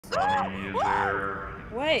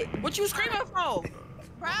Wait. What you screaming for?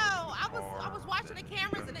 Bro, I was watching the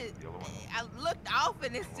cameras and I looked off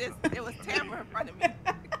and it was Tamara in front of me.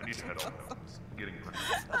 I need to head on. Getting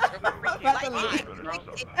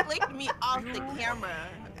It clicked me off the camera.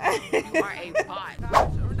 You are a bot.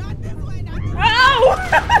 Not this way, not this way. Oh!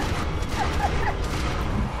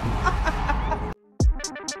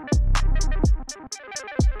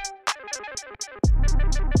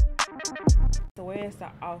 So where's the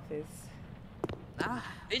office?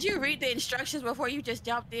 Did you read the instructions before you just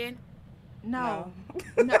jumped in? No.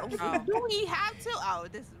 Oh. Do we have to? Oh,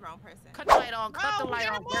 this is the wrong person. Cut the light on. Cut the light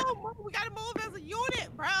on. We gotta move as a unit,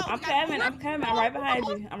 bro. I'm coming. I'm right behind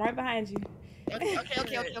you. I'm right behind you. Okay.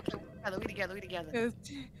 We together.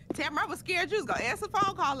 Tamara, I was scared you was gonna answer the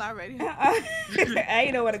phone call already. I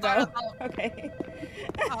ain't know where to go. Okay.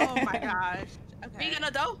 Oh my gosh. Okay. You got no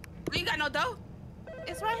dough? You got no dough?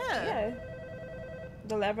 It's right here. Yeah.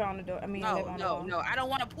 The lever on the door. I mean, the lever on the wall. No. I don't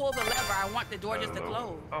want to pull the lever. I want the door just to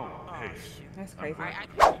close. Oh, hey. That's crazy. I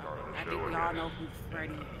think we all know who's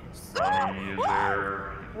Freddy is.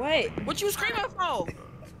 Wait. What you screaming for?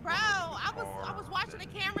 Bro, I was watching the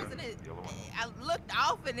cameras and I looked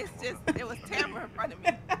off and it was Tamara in front of me.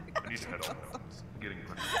 I need to head on. Getting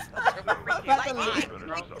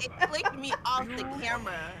It clicked me off the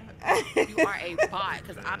camera. You are a bot,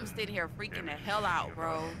 because I'm sitting here freaking the hell out,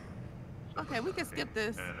 bro. Okay, we can skip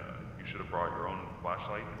this. And you should have brought your own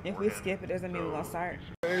flashlight. If we skip it, doesn't mean we're gonna start.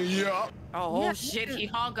 Yeah. Oh shit, he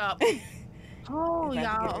hung up. Oh,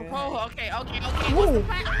 y'all. Oh, okay. What's the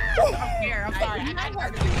plan? I'm here. I'm sorry.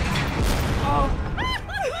 Oh.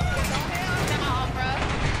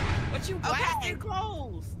 What you blasting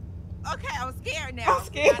clothes? Okay, I'm scared now. I'm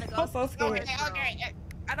scared. I'm so scared. Okay.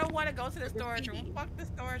 I don't want to go to the storage room. Fuck the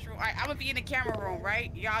storage room. All right, I'm gonna be in the camera room,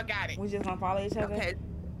 right? Y'all got it. We just gonna follow each other. Okay.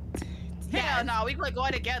 Hell no, we could go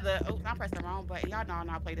together. Oh, I'm pressing the wrong button. Y'all know I'm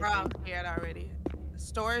not playing this Bro, game. I'm scared already.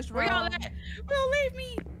 Storage room. Where y'all at? Don't leave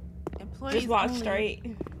me. Employees Just walk only.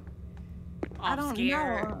 straight. I don't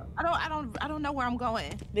scared. know. I don't know where I'm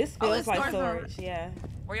going. This feels it's like storage storage. Yeah.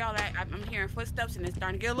 Where y'all at? I'm hearing footsteps and it's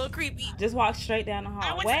starting to get a little creepy. Just walk straight down the hall.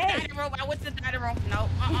 I went to the dining room. No.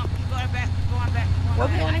 Going back. What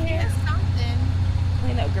we I on hear here? something.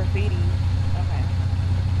 Clean up graffiti. Okay.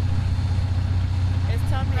 It's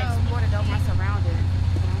telling me to explore my surroundings.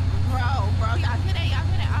 Bro, y'all hit it.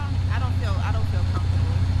 I don't feel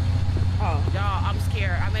comfortable. Oh. Y'all, I'm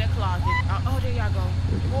scared. I'm in a closet. Oh, there y'all go.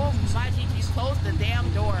 Oh, my GG's closed the damn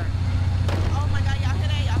door. Oh my God, y'all hit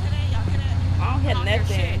it. I don't hear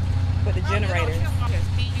nothing but the generators.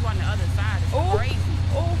 See you on the other side. It's crazy.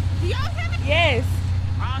 Oh. Do y'all hear me? Yes.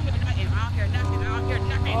 I don't hear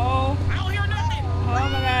nothing. Oh. I don't hear nothing. Oh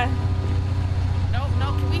my God. No.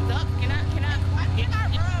 Can we duck? Can I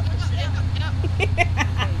run?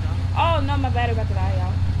 Oh no, my battery about to die,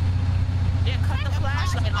 y'all. Yeah, cut the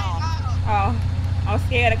flashlight off. Oh, I'm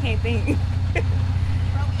scared. I can't think. Bro,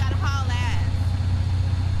 we gotta haul ass.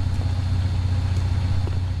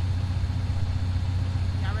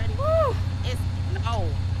 Y'all ready? Woo. No.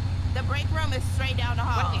 The break room is straight down the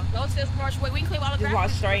hall. Wait, go to this porch. Wait, we can clean all the Just graffiti. walk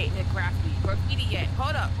straight. The graffiti yet.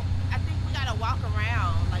 Hold up. I think we gotta walk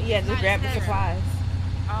around. Like, Yeah, just grab the supplies.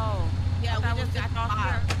 Oh. Yeah, we just got off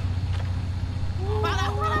here.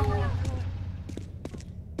 here.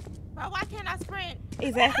 Bro, why can't I sprint?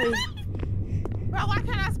 Exactly. Bro, why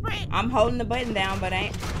can't I sprint? I'm holding the button down, but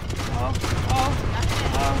ain't. Oh.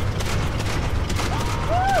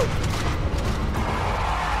 Woo.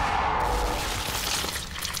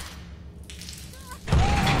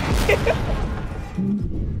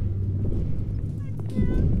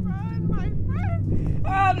 Run, my friend.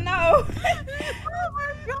 Oh no. Oh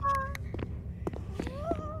my God.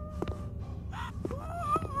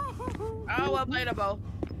 I don't want to play the bow.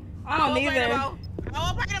 I don't either.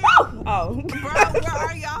 Oh. Bro, where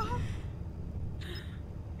are y'all?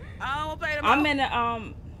 I don't want to play the bow. I'm in the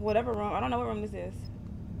whatever room. I don't know what room this is.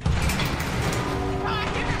 Oh,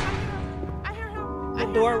 I hear him. The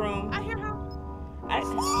door room. I hear him.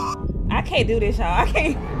 I can't do this, y'all. I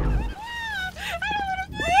can't.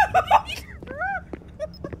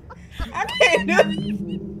 I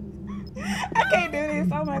can't do this.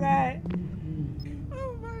 Oh my God.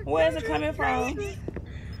 Where is it coming from?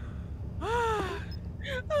 Oh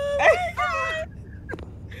my God. I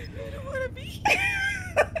don't want to be here.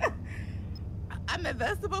 I'm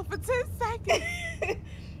invisible for 10 seconds.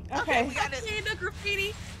 Okay. We gotta see the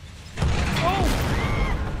graffiti. Oh.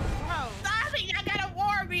 Bro, stop it. I gotta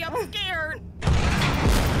warn me. I'm scared.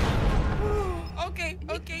 Okay.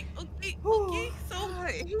 So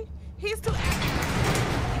he's too active.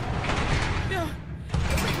 there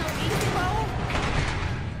was no easy mode.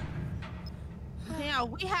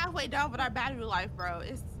 Bro, we halfway done with our battery life, bro.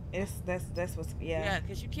 That's what's Yeah,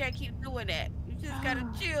 because you can't keep doing that. You just gotta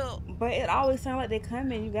chill. But it always sounds like they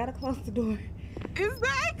coming. You gotta close the door.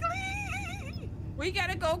 Exactly. We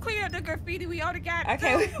gotta go clean up the graffiti we already got.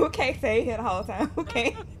 Okay, we can't stay here the whole time.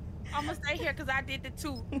 Okay. I'm gonna stay here because I did the 2.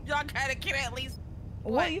 Y'all gotta get at least.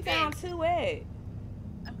 What you found 2 at? Okay.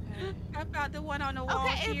 I found the one on the wall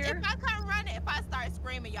Okay, here. if I come running, if I start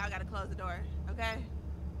screaming, y'all gotta close the door. Okay.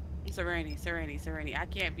 Serenity. I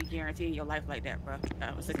can't be guaranteeing your life like that, bro.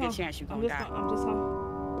 It's a good chance you're gonna die. I'm just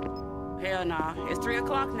home. Hell nah. It's 3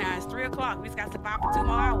 o'clock now. It's 3 o'clock. We just got to survive for 2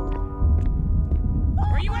 more hours.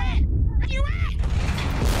 Where you at? Where you at?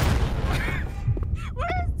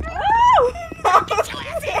 Where's Tim? Oh! Get your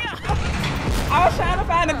ass here! I was trying to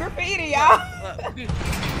find the graffiti, y'all. Look.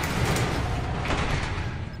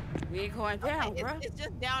 We ain't going down, bro. It's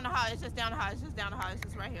just down the hall. It's just down the hall. It's just down the hall. It's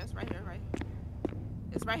just right here. It's right here. Right.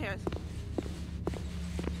 It's right here.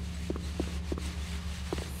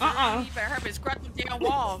 You better hurry and scratch the damn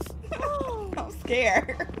walls. I'm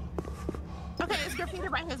scared. Okay, it's graffiti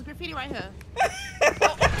right here. It's graffiti right here.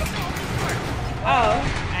 Oh,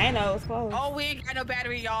 I ain't know it was closed. Oh, we ain't got no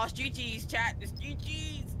battery, y'all. It's GG's, chat. It's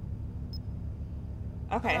GG's.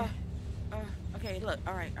 Okay. Okay, look.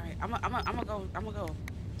 All right. I'm gonna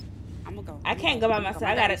go. I can't go by myself.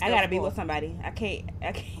 I gotta be with somebody. I can't.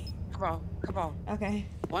 Come on. Okay.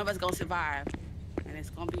 One of us gonna survive, and it's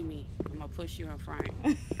gonna be me. I'm gonna push you in front.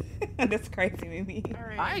 That's crazy, Mimi.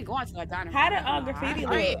 Right. I ain't going to that dining room. How did graffiti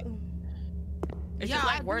look? It's just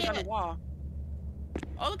like words on the wall.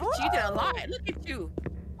 Oh, look at you. You did a lot. Look at you.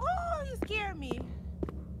 Oh, you scared me.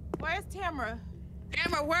 Where's Tamara?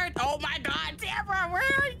 Tamara, where? Oh my God, Tamara, where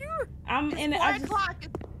are you? I'm in. 4 o'clock.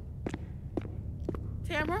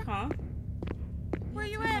 Tamara? Huh? Where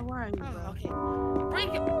you Tamara, at? where are you, Oh, bro? okay.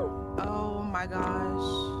 Bring it. Oh my gosh.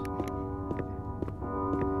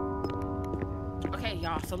 Okay,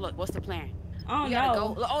 y'all. So look, what's the plan? Oh We gotta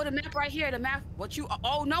no. go. Oh, the map right here. The map. What you?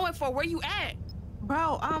 Oh, knowing for where you at?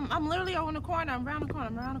 Bro, I'm literally on the corner. I'm around the corner.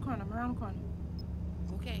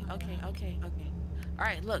 Okay. All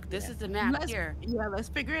right, look. This is the map here. Yeah, let's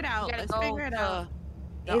figure it out. We gotta Let's go figure it out.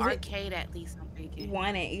 The Is it arcade at least. I'm thinking.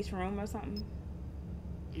 one in each room or something?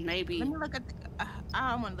 Maybe. Let me look at the.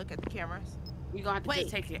 I want to look at the cameras. We gonna have to Wait.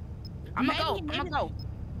 just take it. I'm gonna go. Maybe- I'm gonna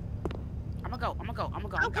go.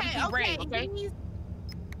 Okay, I'm brave, okay?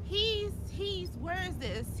 He's where is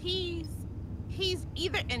this? He's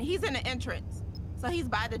either, and he's in the entrance. So he's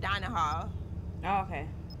by the dining hall. Oh, okay.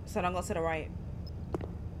 So don't go to the right.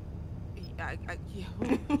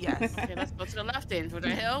 Yes. Okay, let's go to the left then. What the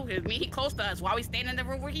hell? Cause me, he close to us. Why we staying in the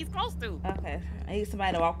room where he's close to? Okay. I need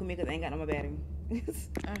somebody to walk with me because I ain't got no more battery.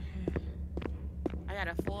 I got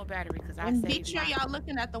a full battery because I And saved make sure mine. y'all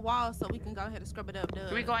looking at the wall so we can go ahead and scrub it up.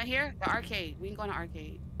 Can we go in here? The arcade. We can go in the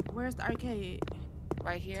arcade. Where's the arcade?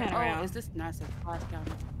 Right here. Turn Oh, around. is this nice?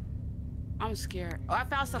 I'm scared. Oh, I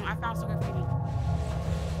found some graffiti.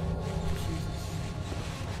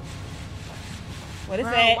 What is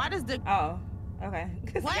Bro, that? why does the Oh, okay.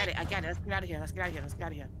 What? I got it. Let's get out of here.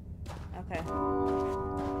 Okay.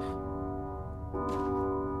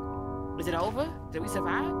 Is it over? Did we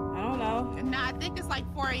survive? I don't know. Nah, I think it's like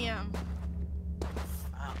 4 a.m.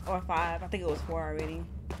 Or 5. I think it was 4 already.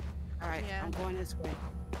 All right, Yeah. I'm going this way.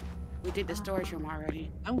 We did the storage room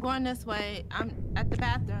already. I'm going this way. I'm at the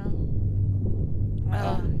bathroom.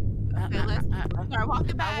 Okay, let's start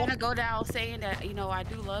walking back. I want to go down saying that, you know, I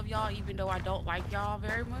do love y'all, even though I don't like y'all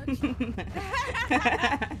very much.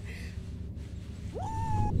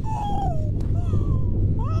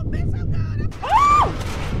 Oh, bitch, I'm gone. Oh!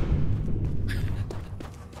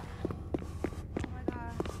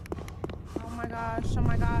 Oh my gosh. Oh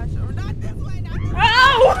my gosh. Oh, not this way. Not this way.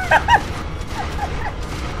 Oh!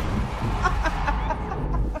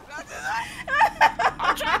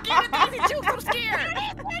 I'm trying to get the Daisy Jukes. I'm scared. Here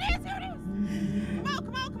it is.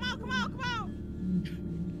 Come on.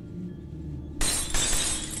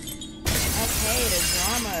 Okay, the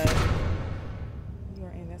drama. You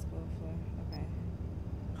are invincible for. Okay.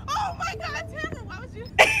 Oh my God, Tamara, why would you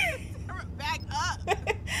Tamara, back up?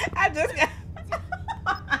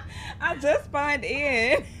 I just spawned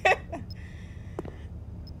in.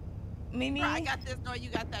 Mimi. Bro, I got this door, you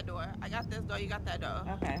got that door. I got this door, you got that door.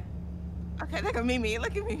 Okay. Okay, look at Mimi.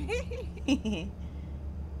 Look at me.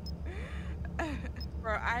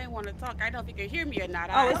 Bro, I didn't want to talk. I don't know if you can hear me or not.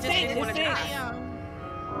 Oh, I it's just six, didn't want it's to six. die.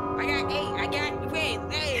 I got 8. Wait.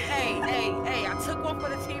 Hey. I took one for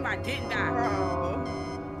the team. I didn't die. Bro.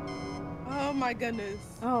 Oh my goodness.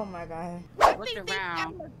 Oh my God. Looked These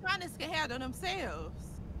around. animatronics can handle themselves.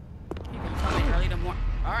 You can tell me early in the morning.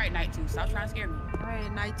 All right, night 2. Stop trying to scare me. All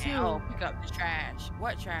right, night 2. Oh, pick up the trash.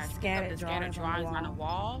 What trash? Scattered Pick up the scattered drawings on the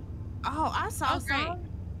wall. Oh, I saw Okay. some.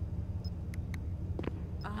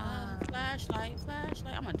 Flashlight.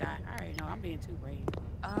 I'm gonna die. I already know. I'm being too brave.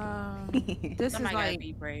 This Somebody is gotta like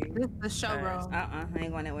be brave. this is the showroom. I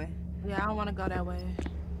ain't going that way. Yeah, I don't want to go that way.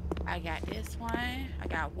 I got this one. I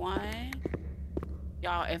got one.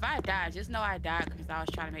 Y'all, if I die, just know I died because I was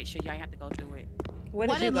trying to make sure y'all have to go through it. What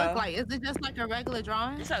What did it you go? look like? Is it just like a regular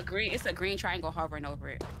drawing? It's a green triangle hovering over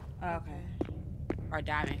it. Oh, okay. Or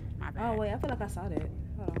diamond. My bad. Oh wait, I feel like I saw that.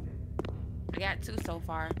 Hold on. I got 2 so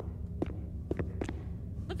far.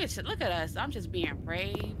 Look at us. I'm just being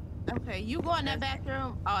brave. Okay, you go in that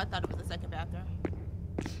bathroom. Oh, I thought it was the second bathroom.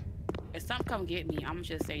 If something come get me, I'm gonna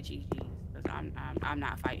just say GG's because I'm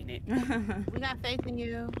not fighting it. We got faith in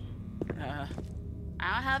you. I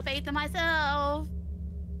don't have faith in myself.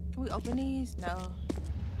 Can we open these? No.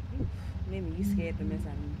 Maybe you scared the mess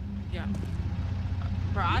out of me. Yeah.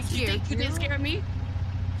 Bro, I You scared think you didn't scare me?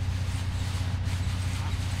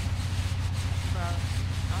 Bro,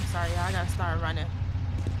 I'm sorry, y'all. I gotta start running.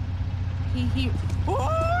 He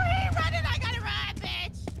running! I gotta run,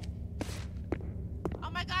 bitch! Oh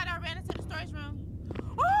my god, I ran into the storage room.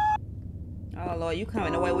 Oh Lord, you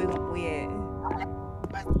coming the way we at.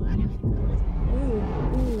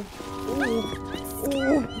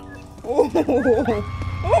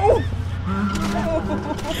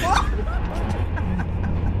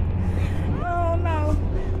 Oh no.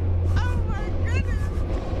 Oh my goodness.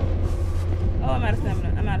 Oh, I'm out of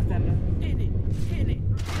stamina. Hit it.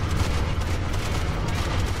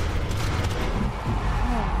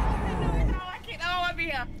 Oh, I can't. Oh, I'm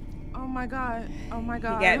here. Oh my god. Oh my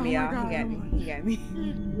god. he got me, Oh my y'all. God. He got me.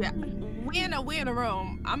 Yeah. We in a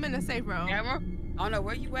room. I'm in a safe room. Camera? I don't know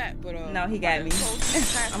where you at, but No, he got me.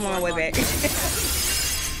 I'm on my way back.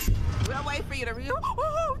 We'll wait for you to read.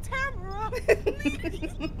 Oh, Tamara.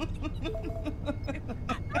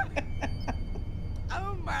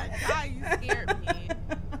 Oh my god, you scared me.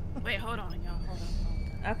 Wait, hold on, y'all. Hold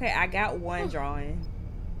on. Okay, I got one drawing.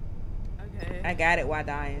 Okay. I got it while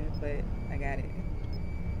dying, but I got it.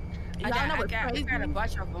 I got a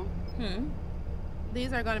bunch of them.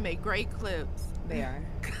 These are gonna make great clips. They are.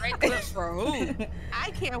 Great clips for who? I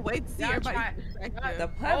can't wait to see Y'all everybody. The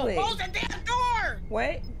public. Oh, close the damn door!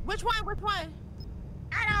 What? Which one? Which one?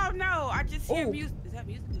 I don't know. I just hear Ooh. music. Is that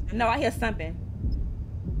music? No, I hear something.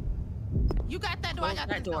 You got that door. Close I got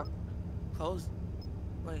that this door. Close.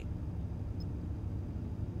 Wait.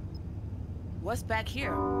 What's back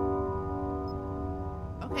here?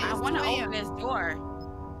 Okay. I want to open this door.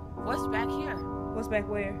 What's back here? What's back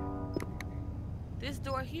where? This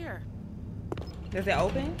door here. Does it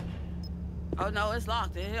open? Oh no, it's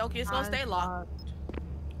locked. Okay, it's gonna stay locked.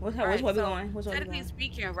 Which way Alright, we so going? Which way we technically going?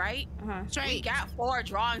 speaking, right? We Straight. got 4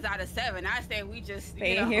 drawings out of 7. I say we just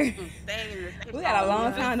Stay in here. Stay in this. We got a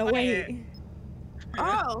long time to wait.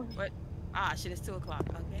 Oh. But shit, it's 2 o'clock.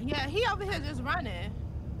 Okay. Yeah, he over here just running.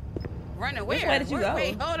 Running Which where? way did you go?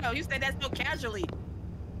 Wait, hold on. You said that so casually.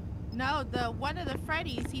 No, one of the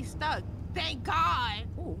Freddies, he's stuck. Thank God.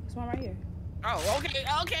 Ooh, it's one right here. Oh,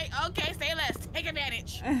 okay. Say less. Take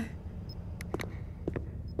advantage.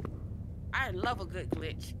 I love a good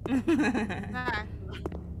glitch. Nah,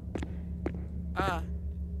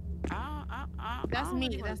 that's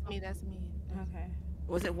me. That's me. That's me. Okay.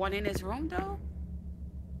 Was it one in this room though?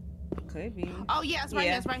 Could be. Oh yeah, it's right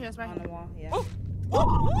Yeah. here. It's right here. It's right On here. the wall, yeah. Oh.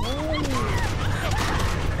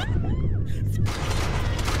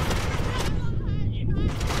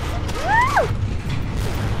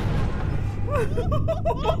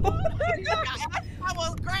 I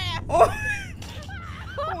was grass.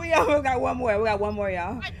 We almost got one more. We got one more,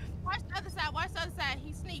 y'all. Watch the other side. Watch the other side.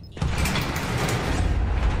 He's sneaky.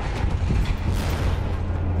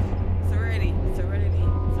 Serenity.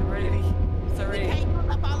 We can't use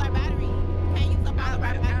up all our battery. We can't use up all of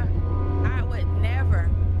our battery. I would never,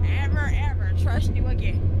 ever trust you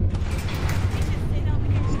again. We just sit over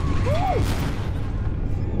here.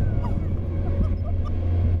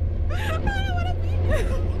 I don't want to be here.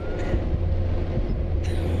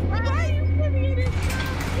 Why are you putting me in this stuff?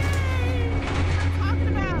 Yay! What are you talking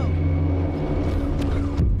about?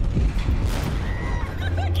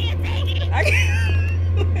 I can't take it. I can't.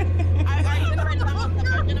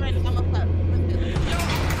 Generator's almost up. Yo,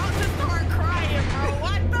 I'll just start crying, bro.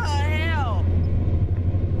 What the hell?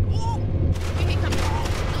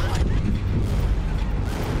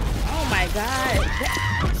 Oh my God.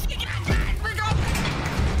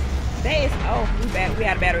 That is. Oh, we back. We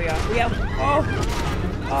had a battery, y'all. We have.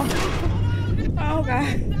 Oh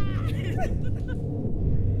God.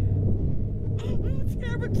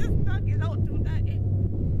 Tamara just stuck it. Don't do that.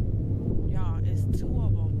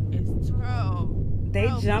 It's too. Bro. They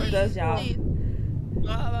jumped us, y'all. Please. Oh my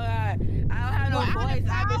god. I don't have no voice.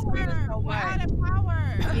 I miss screaming so We're much. out of power.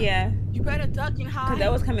 Yeah, You better duck and hide. cause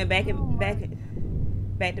that was coming back Oh my-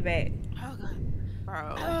 back to back. Oh god.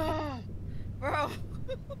 Bro. Bro.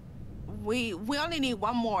 We only need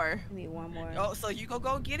one more. We need one more. Oh, so you go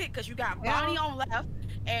get it? Cause you got Bonnie on left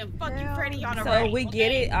and fucking Freddy on the So right. if we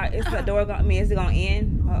get it, is the door gonna? I mean, is it gonna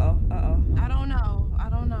end? Uh oh. I don't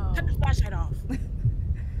know. Cut the flashlight off.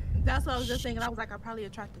 That's what I was just thinking. I was like, I probably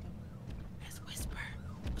attracted them. Let's whisper,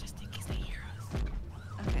 just in case they hear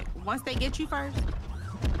us. Okay. Once they get you first.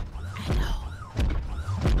 I know.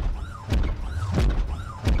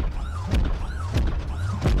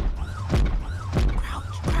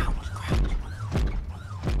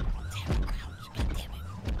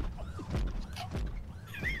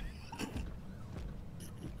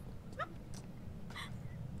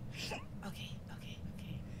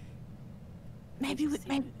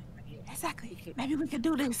 Maybe we could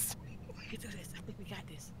do this. We can do this. I think we got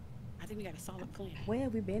this. I think we got a solid plan. Where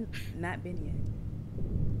have we been? Not been yet.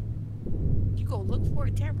 You go look for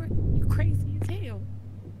it, Tamara? You crazy as hell.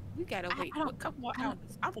 We gotta wait a couple more hours.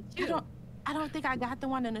 I don't think I got the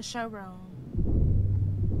one in the showroom.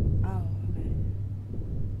 Oh, okay.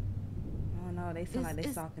 Oh no, they sound like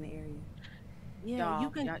they stalking the area. Yeah, you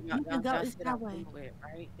can go this that way.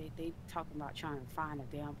 Right? They talking about trying to find a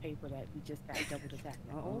damn paper that we just got double attacked.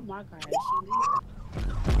 Oh my god, she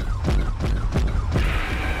leaving.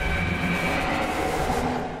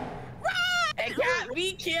 It got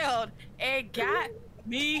me killed. It got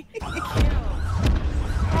me killed.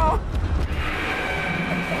 Oh.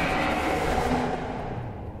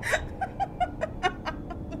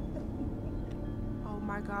 Oh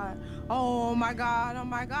my god. Oh my god. Oh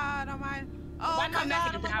my god. Oh my. Oh my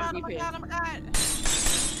god. Oh my god. Oh my god. Oh my god.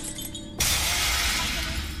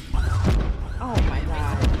 Oh my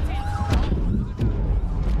god.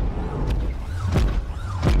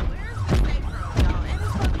 Where's the safe room, y'all? Ain't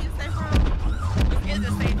this supposed to be a safe room? This is a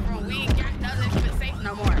safe room. We ain't got nothing even safe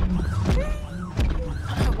no more.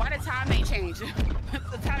 Why the time ain't change?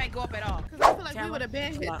 The time ain't go up at all. Because I feel like we would have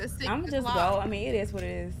been hit the 6 I'm just go. I mean, it is what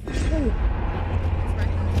it is.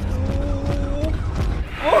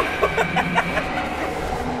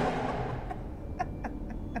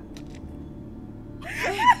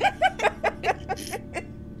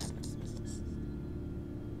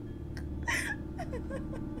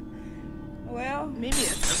 Well, Mimi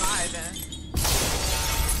is surviving.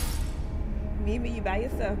 Mimi, you by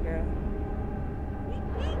yourself, girl.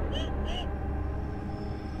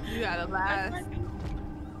 You gotta laugh.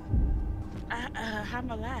 How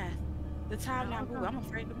am I last? The time not move. I'm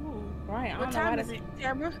afraid to move. Right. I What don't know time why is it,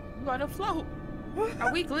 Tamara? You on the float?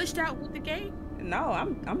 Are we glitched out with the game? No,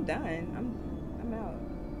 I'm done. I'm out.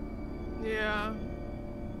 Yeah.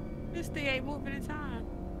 This thing ain't moving in time.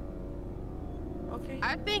 Okay.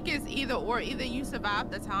 I think it's either or. Either you survive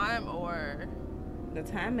the time or... The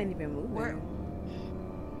time ain't even moving. Where-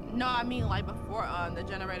 No, I mean like before the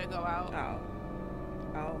generator go out.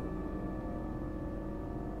 Oh.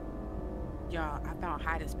 Y'all, I found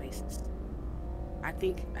hiding spaces. I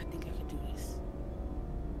think I can do this.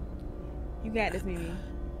 You got this, Mimi.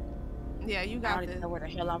 Yeah, you I got already this. know where the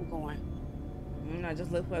hell I'm going. No,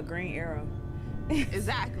 just look for a green arrow.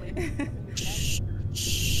 Exactly. Shh.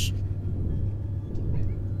 Shh.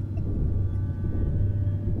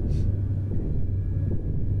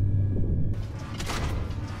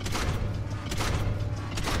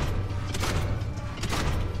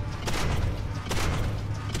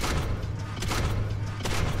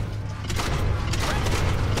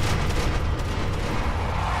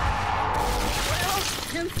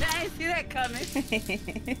 I didn't see that coming.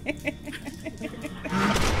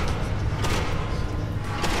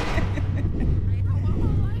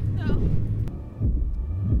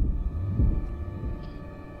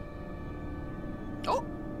 Oh,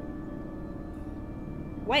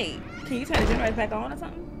 Wait, can you turn the generator back on or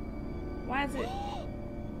something? Why is it?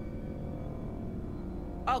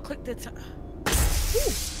 Oh, click the top.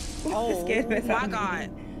 Oh, my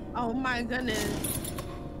god. oh my goodness.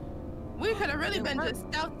 We could have really been just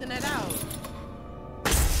stealthing it out.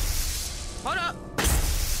 Hold up.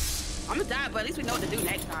 I'm gonna die, but at least we know what to do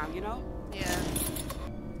next time, you know? Yeah.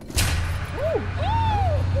 Woo!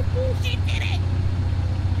 She did it!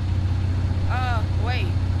 Wait.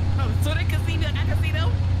 Oh, so they can see me, I can see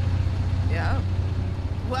them? Yeah.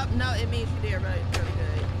 Well, no, it means you did really, really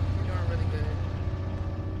good. You're doing really good.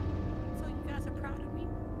 So you guys are proud of me?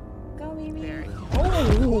 Go, Mimi. Very.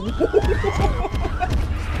 Oh.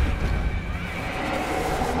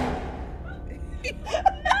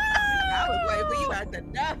 I was waiting for you guys to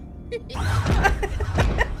die.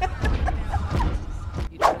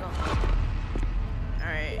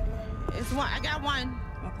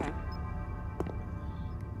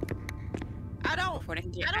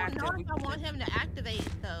 want him to activate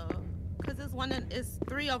though, cause it's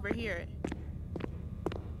 3 over here.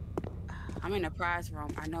 I'm in the prize room.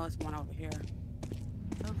 I know it's one over here.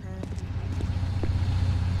 Okay.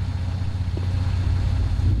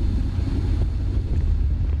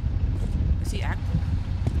 Is he active?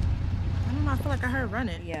 I don't know. I feel like I heard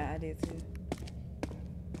running. Yeah, I did too.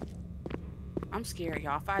 I'm scared,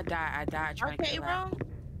 y'all. If I die, I die trying to Arcade get out. room?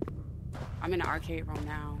 I'm in the arcade room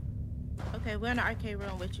now. Okay, we're in the arcade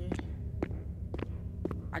room with you.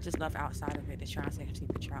 I just left outside of it to try and see if she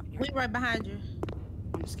could out here. We right behind you.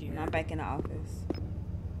 I'm scared. I'm back in the office.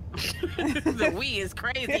 The we is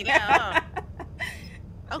crazy now. Huh?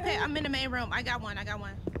 Okay, I'm in the main room. I got one. 5.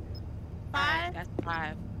 Alright, that's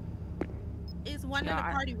 5. Is one in the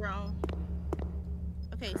party room.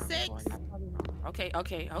 Okay, 6. Okay.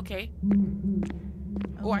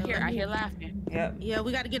 Oh, I hear laughing. Yep. Yeah,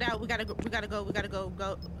 we gotta get out. We gotta go.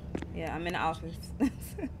 Go. Yeah, I'm in the office.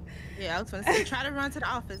 Yeah, I was gonna say, try to run to the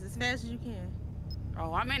office as fast as you can.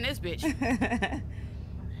 Oh, I'm in this bitch.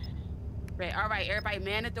 Right, all right, everybody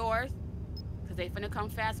man the doors, cause they finna come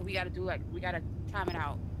fast. So we gotta time it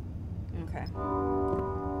out. Okay.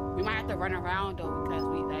 We might have to run around though, because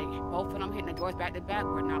we both of them hitting the doors back to back.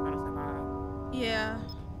 We're not gonna survive. Yeah.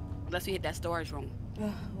 Unless we hit that storage room.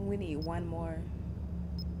 We need one more.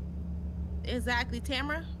 Exactly,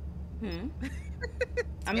 Tamara.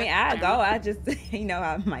 I mean, I'll go. I just,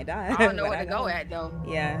 I might die. I don't know where to go at though.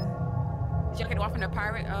 Yeah. Did y'all get off in the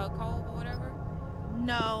pirate cove or whatever?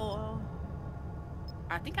 No.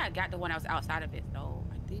 I think I got the one that was outside of it though.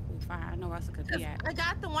 I think we're fine. I know where else it could be at. I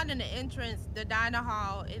got the one in the entrance, the diner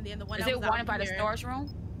hall, and then the one. Is it one by the storage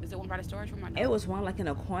room? Is it one by the storage room? It was one like in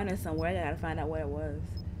a corner somewhere. I gotta find out where it was.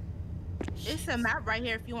 It's a map right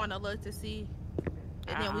here if you want to look to see,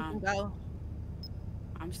 and then we can go.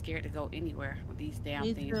 I'm scared to go anywhere with these damn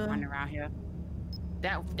things running around here.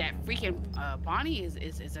 That freaking Bonnie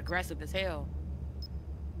is aggressive as hell.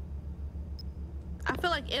 I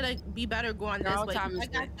feel like it'll be better going this way. I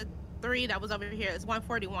got the 3 that was over here. It's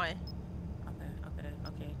 141.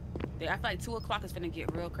 Okay. I feel like 2 o'clock is finna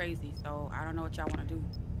get real crazy, so I don't know what y'all want to do.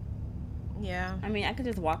 Yeah. I mean, I could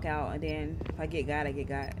just walk out, and then if I get God, I get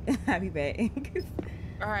God. I'll be back.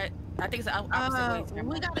 All right. I think it's opposite way.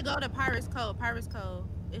 We gotta go to Pirates Cove.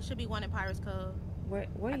 It should be one in Pirates Cove. Where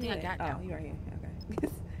I you think at? I got you're right here. Okay.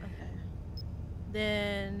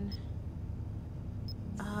 Then,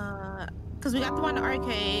 cause we got the one in the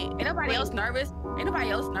arcade. Ain't nobody else nervous?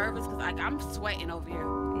 Cause I'm sweating over here.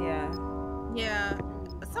 Yeah. Yeah.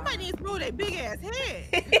 Somebody needs to move their big ass head.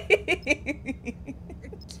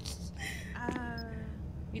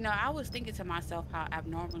 I was thinking to myself how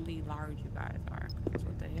abnormally large you guys are.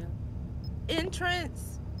 What the hell?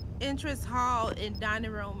 Entrance hall and dining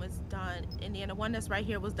room is done, and then the one that's right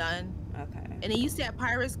here was done. Okay. And then you said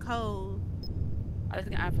Pirates Cove. I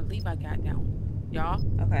believe I got that one. Y'all?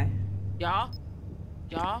 Okay. Y'all?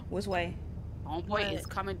 Which way? Homeboy is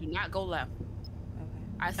coming. Do not go left. Okay.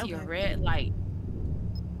 I see a red light.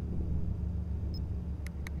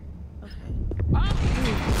 Okay. Oh.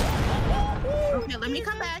 Okay, let me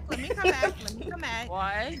come back.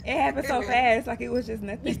 What? It happened so fast, like it was just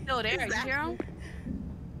nothing. He's still there. Exactly. You hear him?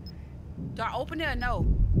 Do I open it or no?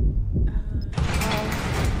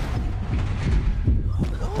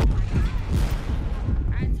 Oh my God.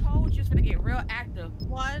 I told you it's gonna get real active.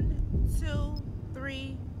 1, 2,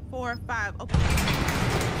 3, 4, 5. Okay.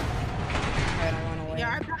 I don't run away. Yeah,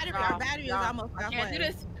 our battery is almost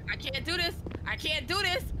halfway. I can't do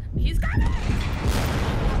this. He's coming.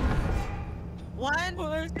 1,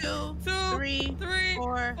 2, 3,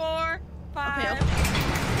 4, 5. Okay.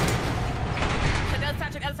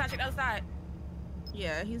 Check the other side.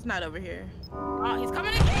 Yeah, he's not over here. Oh, he's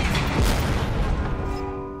coming again.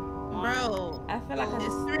 Bro, I feel like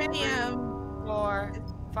it's 3 a.m. 4,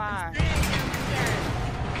 5. It's 3 a.m.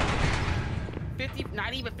 50,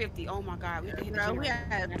 not even 50. Oh my God. We have to hit Bro, we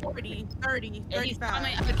had 40, 30, 35. He's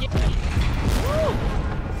coming again. Woo!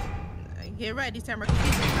 Get ready, Tamara. Keep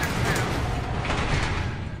this around.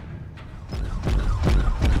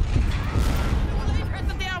 Let me press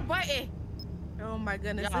the damn button. Oh my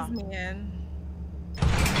goodness, this man.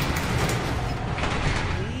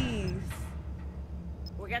 Please.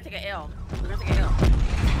 We gotta take an L.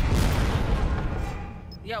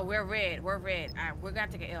 Yo, we're red. All right, we're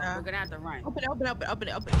gonna take an L. We're gonna have to run. Open it.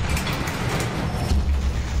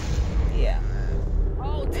 Yeah.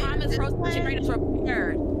 Oh, time is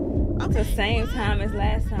prepared. It's the same time as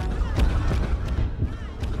last time.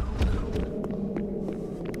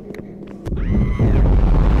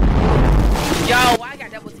 Yo, why I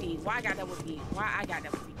got double team? Why I got double team? I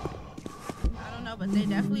don't know, but they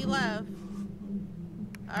definitely left.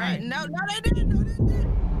 All right. No, they didn't. No, they didn't.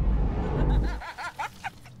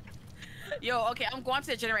 Yo, okay, I'm going to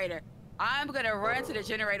the generator. I'm gonna run to the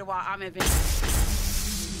generator while I'm inventing.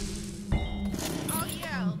 Oh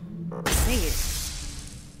yeah. Dang it.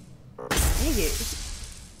 Dang it.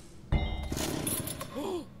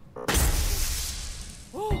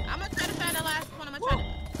 I'm gonna try to find the last one. I'm gonna try to.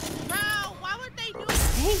 Bro, why would they do that?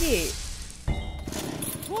 Dang it.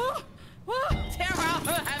 Woo! Woo! Tara,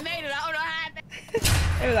 I made it. I don't know how I did.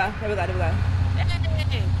 There we go. There we go. There we go.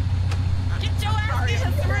 Hey, get your ass in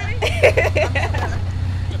here, Serena.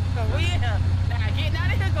 Oh, yeah. Nah, getting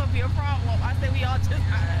out of here gonna be a problem. I say we all just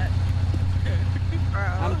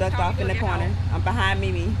I'm ducked off in the corner. I'm behind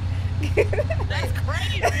Mimi. That's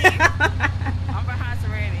crazy. I'm behind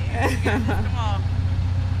Serenity. Come on.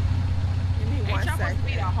 Give me Ain't one y'all supposed to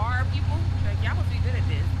be the second. hard people? Like, y'all supposed to be good at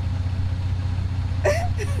this.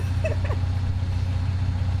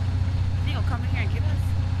 She gonna come in here and get us?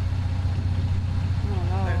 Oh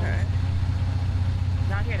no. Okay.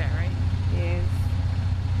 Y'all hear that, right? Yes.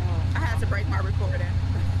 I had to break my recording.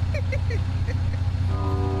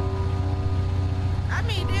 I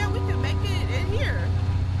mean, damn, we can make it in here.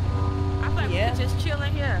 I feel like we could just chill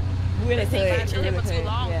in here. We really This thing could. been chilling for too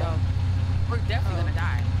long, though. We're definitely gonna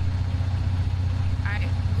die. Alright,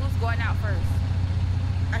 who's going out first?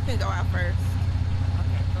 I can go out first.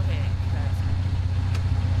 Okay, go ahead.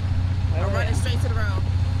 You guys. I'm running straight to the room.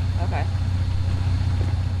 Okay.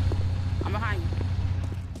 I'm behind you.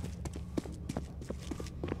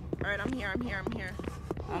 All right, I'm here.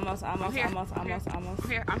 Almost. I'm here.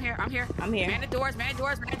 I'm here. Man the doors.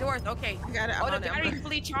 Okay. I got it. Oh, the battery's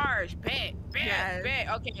fully charged. Bet.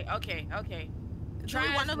 Okay. Do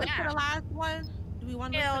we want to look for the last one? Do we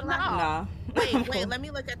want to look Hell for the last one? No. Wait. Let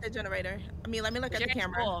me look at the generator. I mean, let me look at the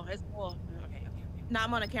camera. It's full. Okay. No,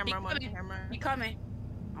 I'm on the camera. You coming?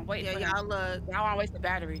 I'm waiting for Yeah, y'all look. I don't want to waste the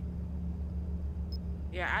battery.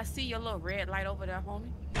 Yeah, I see your little red light over there,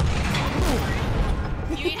 homie.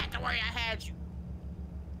 You ain't have to worry, I had you.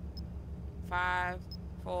 5,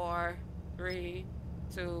 4, 3,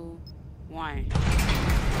 2, 1.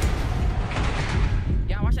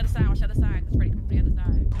 Y'all watch the other side, cause Freddy come from the other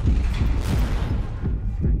side.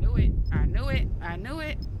 I knew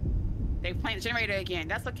it. They playing the generator again.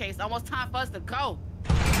 That's okay, it's almost time for us to go.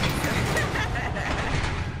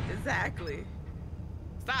 Exactly.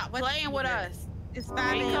 Stop playing with us. It's 5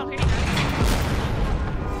 a.m.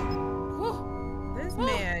 This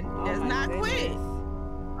man does not quit.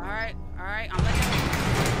 All right. I'm letting him.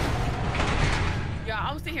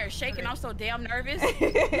 Y'all, I'm sitting here shaking. I'm so damn nervous.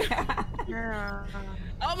 Yeah.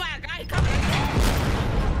 Oh my God, he coming.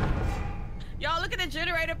 Y'all, look at the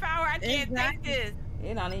generator power. I can't take this.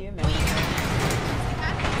 It don't even matter.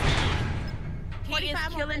 He is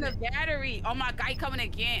killing the battery. Oh my God, he coming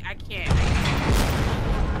again. I can't.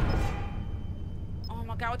 Oh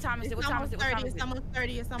my God, what time is it? It's almost 30. It's almost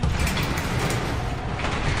 30.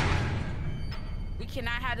 We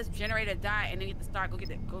cannot have this generator die and then you have to start. Go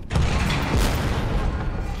get it. Go.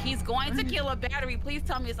 He's going to kill a battery. Please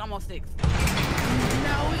tell me it's almost 6. No,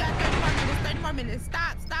 we got 30 more minutes.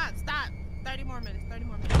 Stop. 30 more minutes.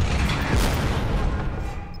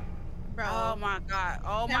 Bro. Oh my God.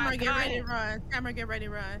 Camera, get ready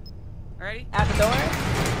to run. Ready? Out the door?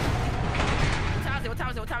 What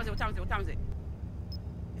time is it?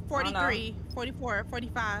 43, 44,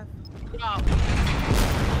 45. Oh.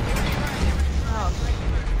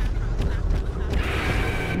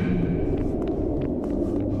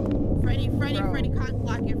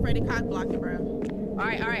 Freddy cock blocking, bro. All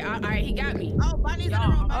right, he got me. Oh, Bonnie's in the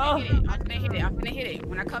room. I'm gonna hit it.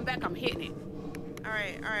 When I come back, I'm hitting it. All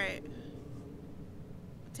right.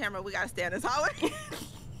 Tamara, we gotta stay in this hallway.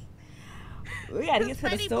 We gotta get to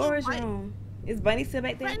the storage room. Is Bunny still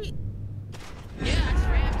back there? Freddy. Yeah, I just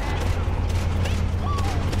ran back.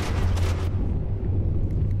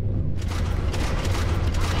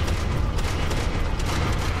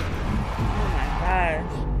 Oh my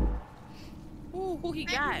gosh. Who he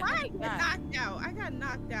got? I got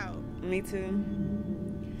knocked out. Me too.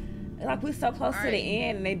 Like we're so close to the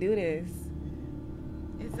end and they do this.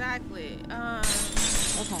 Exactly.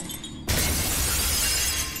 Okay.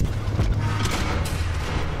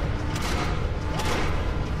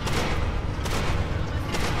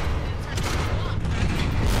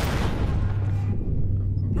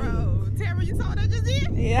 Bro, Tamara, you saw what I just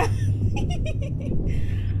did? Yeah.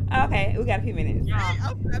 Okay, we got a few minutes. I ain't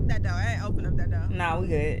open up that door. Nah, we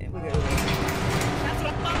good. That's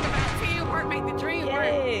what I'm talking about. Teamwork make the dream work.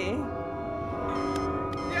 Yay.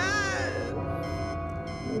 Yes.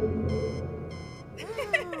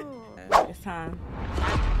 It's time.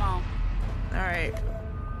 Come on. All right.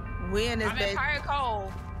 We in this I'm in bitch. Pirate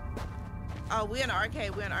Cove. Oh, we in the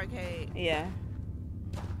arcade. We in the arcade. Yeah.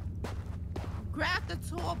 Grab the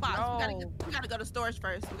toolbox. No. We gotta go to storage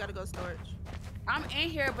first. We gotta go to storage. I'm in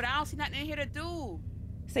here, but I don't see nothing in here to do.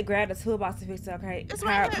 Say grab the toolbox to fix the arcade. It's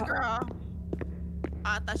right here, girl.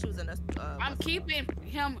 I thought she was in a. I'm keeping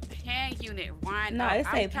him hand unit. Wine. No, it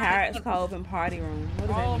say Pirates Cove and Party Room. What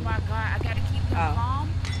does that Oh mean? my god, I gotta keep him calm.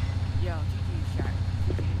 Yo, GG shot.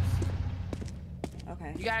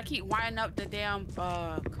 Okay. You gotta keep winding up the damn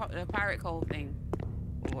the Pirate Cove thing.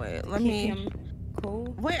 Wait, let Keep me. him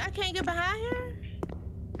cool. Wait, I can't get behind here.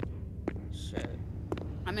 Shit.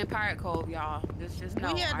 I'm in Pirate Cove, y'all. Just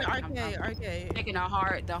know. We at the I'm arcade. taking the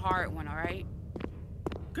hard one, all right?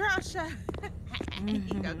 Girl, shut. He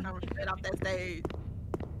gonna come straight off that stage.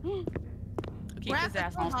 Keep Grab his the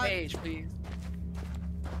ass on toolbox. stage, please.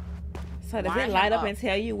 So does Wind it him light up up. and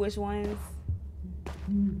tell you which ones?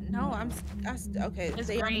 No, okay. It's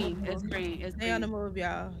They on the green. move. It's green. It's They on the green. move,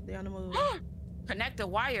 y'all. They on the move. Connect the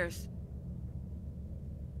wires.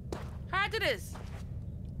 How I do this?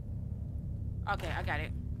 Okay, I got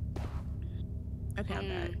it. Okay, I'm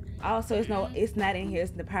back. Also, it's not in here.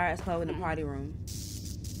 It's in the Pirates Cove in the Party Room.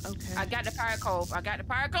 Okay. I got the Pirate Cove. I got the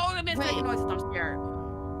Pirate Cove. And Wait. you know I'm scared.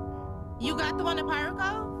 You got the one in Pirate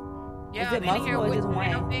Cove? Yeah, it I'm in here multiple or with just one?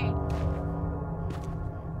 damn thing.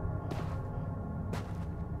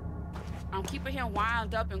 I'm keeping him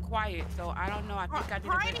wound up and quiet, so I don't know. I think I did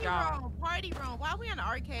a good job. Party room. Why we in the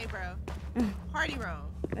arcade, bro? Party room.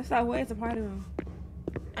 That's not where it's a Party Room.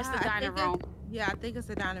 It's the I dining think room. Yeah, I think it's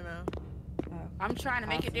the dining room. I'm trying to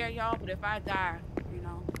make it there, y'all, but if I die, you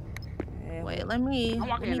know. Yeah, Wait, let me. I'm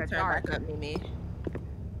walking let in me the turn dark. back up, Mimi.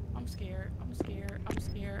 I'm scared. I'm scared. I'm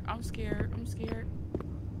scared. I'm scared. I'm scared.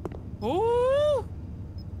 Ooh! All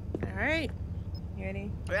right. You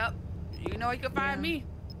ready? Yep. You know you can find me.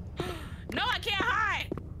 No, I can't hide.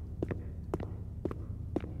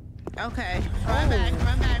 Okay. Run back.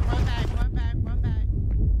 Run back. Run back. Run back. Run back.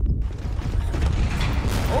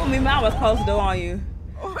 Oh, Mimi, I was close the door on you.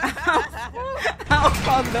 I was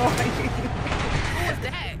close the door on you. Who was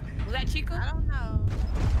that? Was that Chica? I don't know.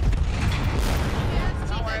 Yeah,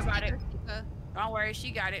 it's Don't worry Chica, about it. Chica. Don't worry,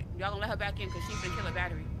 she got it. Y'all gonna let her back in because she's been killing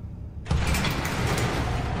battery.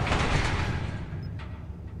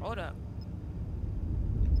 Hold up.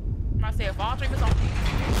 I say if all three of us on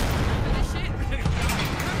this shit.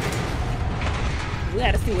 We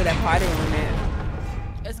gotta see where that Party Room is.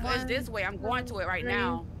 It's this way. I'm going to it right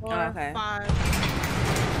now. 4, Okay. 5.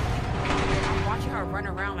 I'm watching her run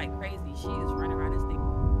around like crazy. She is running around this thing.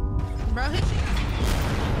 Bro, hit you.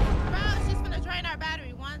 Bro, she's gonna drain our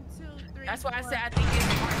battery. 1, 2, 3. That's why I 4. said I think it's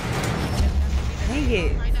smart. Dang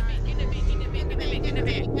it. Right now. Get in the van, get in the van, get in the van, get in the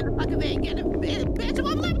van, get in the fucking van, get in the van. Bitch,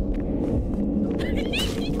 I'm up.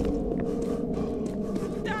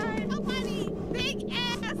 Nobody big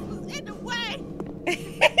ass was in the way.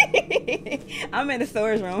 I'm in the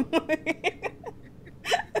storage room. Girl,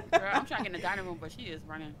 I'm trying to get in the dining room, but she is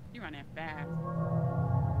running. She running fast.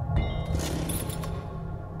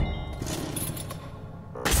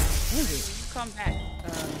 Come back.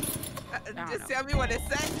 Just tell me what it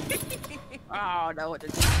says. I don't know what to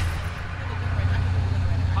do.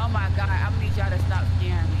 Oh my god, I need y'all to stop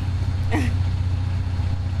scaring me.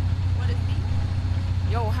 What is me?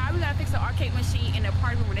 Yo, how we gotta fix the arcade machine in the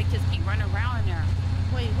party room where they just keep running around in there?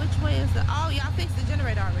 Wait, which way is the? Oh, y'all fixed the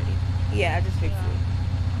generator already. Yeah, I just fixed it.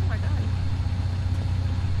 Oh my god.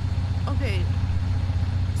 Okay.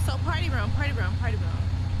 So party room.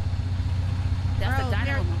 That's Bro, the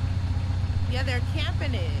dining room. Yeah, they're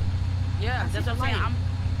camping it. Yeah, I see that's what I'm the saying. light.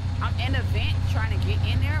 I'm in a vent trying to get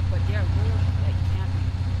in there, but they're really like camping.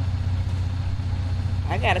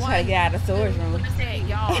 I gotta try to get out of the storage room. I said,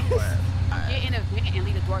 y'all, get in a vent and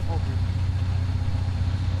leave the doors open.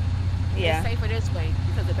 Yeah. It's safer this way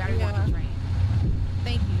because the battery won't be drained.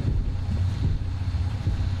 Thank you.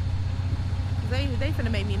 They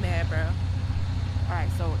finna make me mad, bro. All right,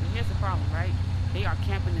 so here's the problem, right? They are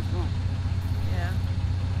camping this room. Yeah.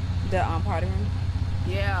 The Party Room.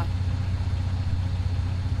 Yeah.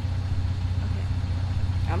 Okay.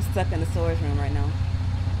 I'm stuck in the storage room right now.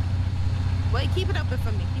 Wait, keep it open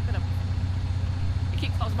for me. Keep it open. It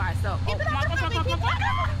keeps close by itself. Oh, Keep it come on, open come for on, me. come on,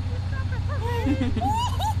 come on. Keep it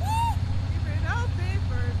open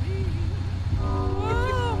for me. Oh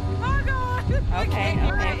my god. Okay,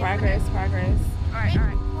 progress. All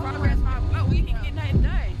right. Progress, oh, we didn't get nothing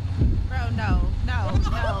done. Bro, no.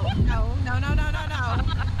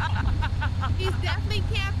 He's definitely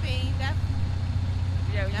camping.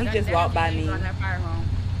 Yeah, He just walked by me. On that fire room.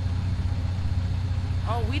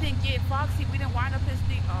 Oh, we didn't get Foxy. We didn't wind up his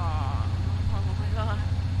thing. Oh my god.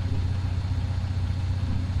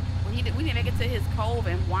 We need to get to his cove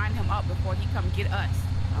and wind him up before he come get us.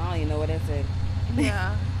 I don't even know what that said.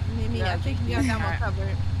 Yeah. Me. Yeah, I think we got that one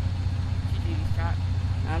covered. GG's shot.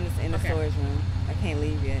 I'm just in the storage room. I can't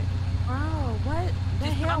leave yet. Bro, what the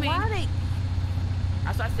Just hell? come in. Why they?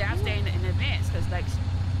 That's why I say I'm staying in advance, cause like,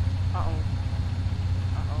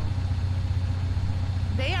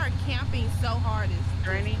 They are camping so hard. It's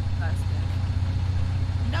Granny. disgusting.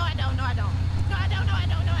 No, I don't.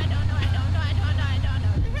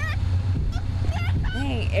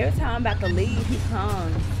 Dang, every time I'm about to leave, he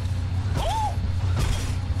comes. Oh!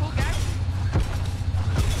 Who got you?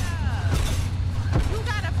 You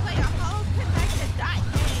gotta play a whole connected dot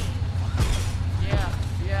game.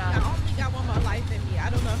 Yeah. I only got one more life in me. I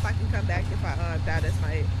don't know if I can come back if I die this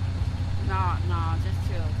night. No, just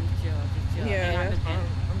chill. Yeah, I'm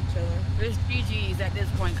chilling. There's GG's at this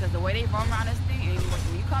point, cause the way they roam around this thing ain't working.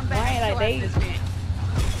 When you come back, Right, like they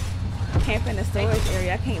camp in the storage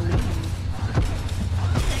area. I can't leave.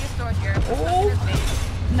 Take a storage area. Oh.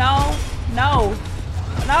 No.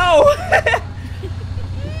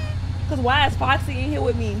 Cause why is Foxy in here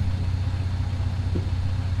with me?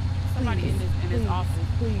 Somebody in this office.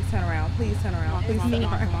 Please turn around. Please turn around. Please turn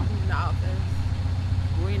around. In the office.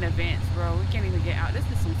 We're in advance, bro. We can't even get out. This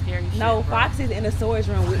is some scary shit. No, bro. Foxy's in the storage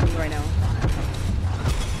room with me right now.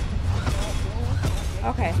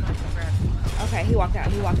 Okay. Okay, he walked out.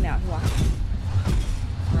 Bro.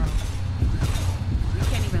 We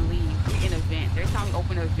can't even leave. We in event. Every time we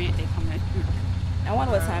open an event, they come in. I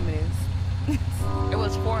wonder what time it is. It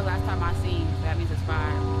was 4 last time I seen. So that means it's 5.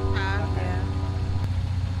 Yeah.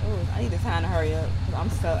 Oh, I need the time to hurry up. Cause I'm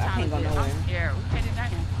stuck. I can't go nowhere. I'm scared. We can't do that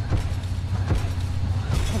here.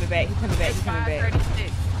 He's coming back. He's coming back. It's He's coming back.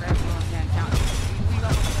 5:36. We go.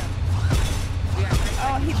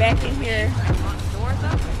 Oh, he back in here. Doors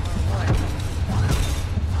up or what?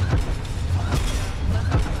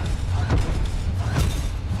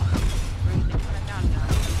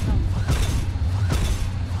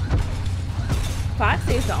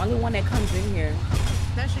 Foxy is the only one that comes in here.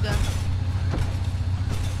 There she go.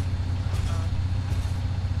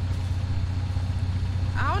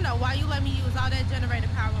 I don't know why you let me use all that generator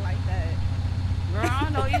power like that. Girl, I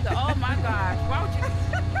don't know either. Oh my gosh. Why would you?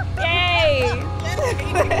 Yay!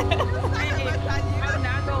 I'm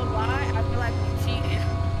not gonna lie. I feel like we cheated.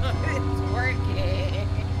 It's working.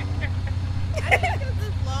 I think it's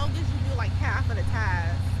as long as you do like half of the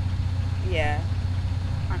task. Yeah.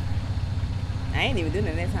 I ain't even doing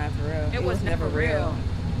it that time for real. It was never real.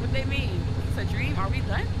 What they mean? It's a dream? Are we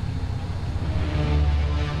done?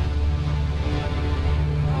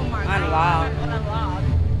 Oh my god. Unlocked. Unlocked.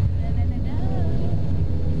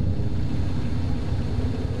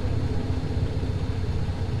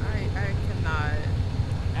 I cannot.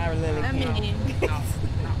 I really Let can't. me. No.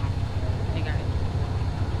 They got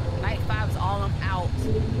it. Night 5's all I'm out.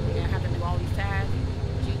 And I have to do all these tasks.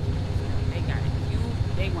 They got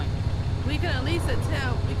it. They win. We could at least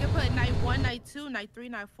attempt. We could put night 1, night 2, night 3,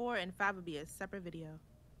 night 4, and 5 would be a separate video.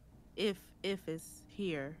 If it's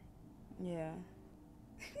here. Yeah.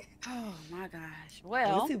 Oh my gosh.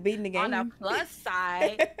 Well, you beating the game. on the plus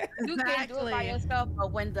side, you can do it by Exactly. yourself,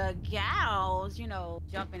 but when the gals,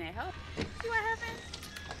 jump in and help, see what happens?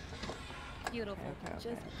 Beautiful. Okay.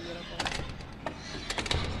 Just beautiful.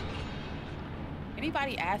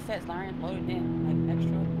 Anybody assets loaded in like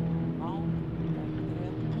extra long?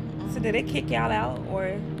 So did it kick y'all out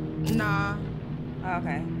or? Nah. Oh,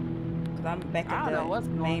 okay. Cause I'm back I at don't know what's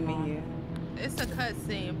the going main on. menu. It's a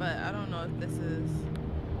cutscene, but I don't know if this is.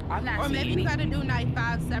 I'm not Or seeing maybe you anything. gotta do night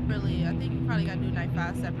 5 separately. I think you probably gotta do night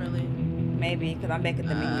 5 separately. Maybe cause I'm back at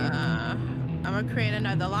the menu. I'm gonna create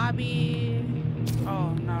another lobby.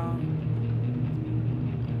 Oh no.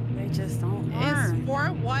 They just don't It's learn.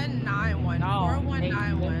 4191. No,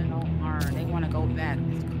 4191. They don't learn. They want to go back.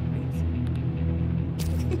 It's crazy.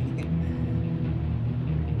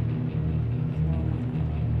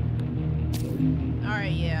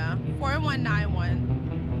 Alright, yeah.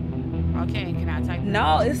 4191. Okay, can I type?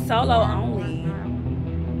 No, it's solo only.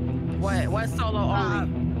 What's solo only?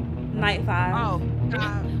 Night 5. Oh.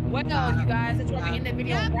 Well, you guys, since we're in the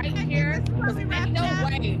video right here, because ain't no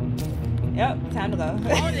way. Yep, time to go.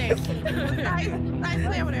 All this. Nice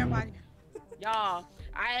playing with everybody. Y'all,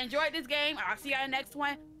 I enjoyed this game. I'll see y'all in the next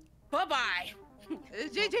one. Bye-bye.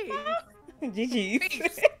 It's GG.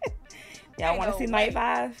 GG's. Y'all want to see night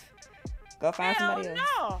 5? Go find somebody else.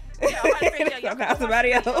 No. Yeah, I'm about to say, Go find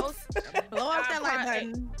somebody else. Blow up that like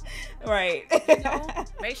button. Right.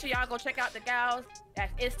 Make sure y'all go check out DaGalz.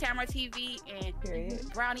 That's It's Tamara TV and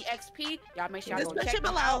Period. Brownie XP. Y'all make sure y'all go check Description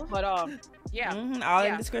them below. out. But yeah. All in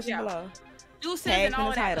Yeah, the description yeah. below. Deuces Tags and in all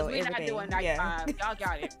the that. 'Cause title, we're not everything. doing night Yeah. 5. Y'all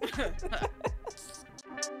got it.